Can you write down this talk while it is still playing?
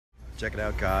Check it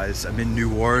out, guys. I'm in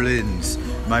New Orleans.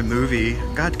 My movie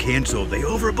got canceled. They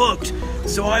overbooked.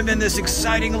 So I'm in this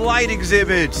exciting light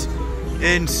exhibit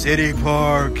in City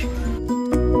Park. Here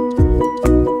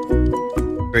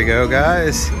we go,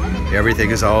 guys.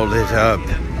 Everything is all lit up.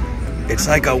 It's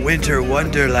like a winter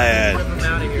wonderland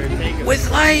with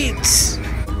lights.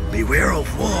 Beware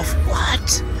of wolf.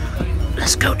 What?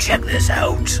 Let's go check this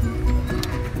out.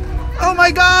 Oh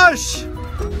my gosh!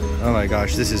 Oh my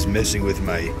gosh, this is messing with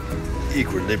my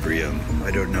equilibrium.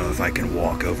 I don't know if I can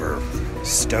walk over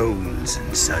stones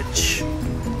and such.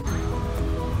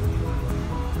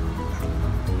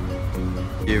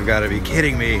 You've got to be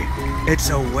kidding me. It's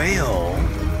a whale.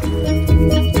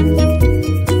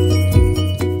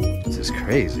 This is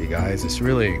crazy, guys.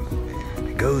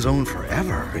 It goes on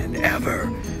forever and ever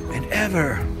and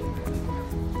ever.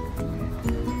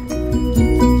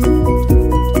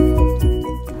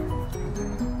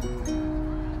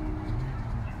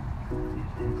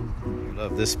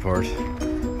 Love this part.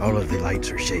 All of the lights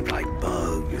are shaped like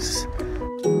bugs.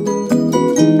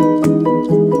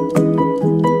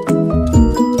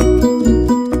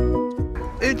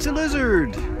 It's a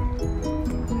lizard.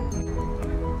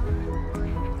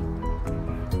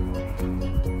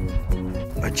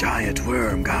 A giant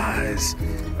worm, guys.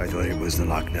 I thought it was the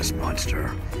Loch Ness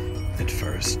Monster at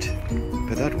first,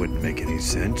 but that wouldn't make any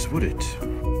sense, would it?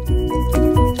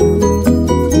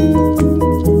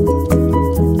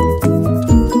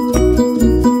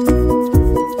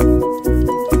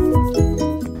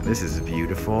 This is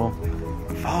beautiful.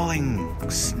 Falling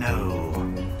snow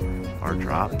or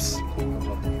drops.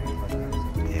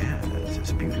 Yeah, this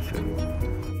is beautiful.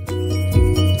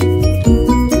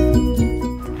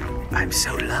 I'm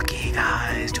so lucky,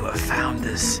 guys, to have found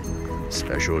this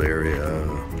special area.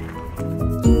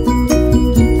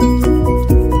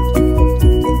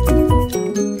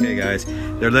 Okay, guys,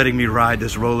 they're letting me ride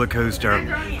this roller coaster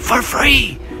for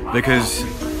free because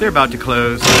they're about to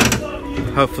close.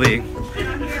 Hopefully,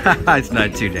 it's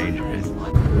not too dangerous.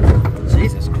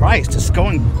 Jesus Christ, it's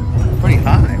going pretty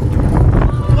high.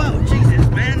 Whoa, Jesus,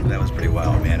 man. That was pretty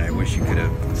wild, man. I wish you could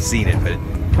have seen it, but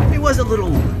it was a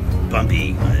little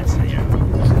bumpy.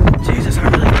 Jesus, I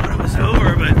really thought it was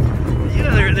over, but you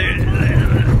know,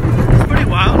 it's pretty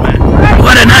wild, man.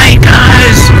 What a night,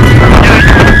 guys!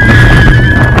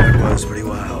 It was pretty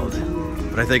wild,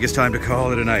 but I think it's time to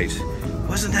call it a night.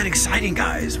 Wasn't that exciting,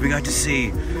 guys? We got to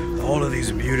see all of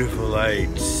these beautiful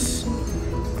lights.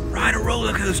 Ride a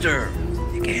roller coaster.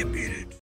 You can't beat it.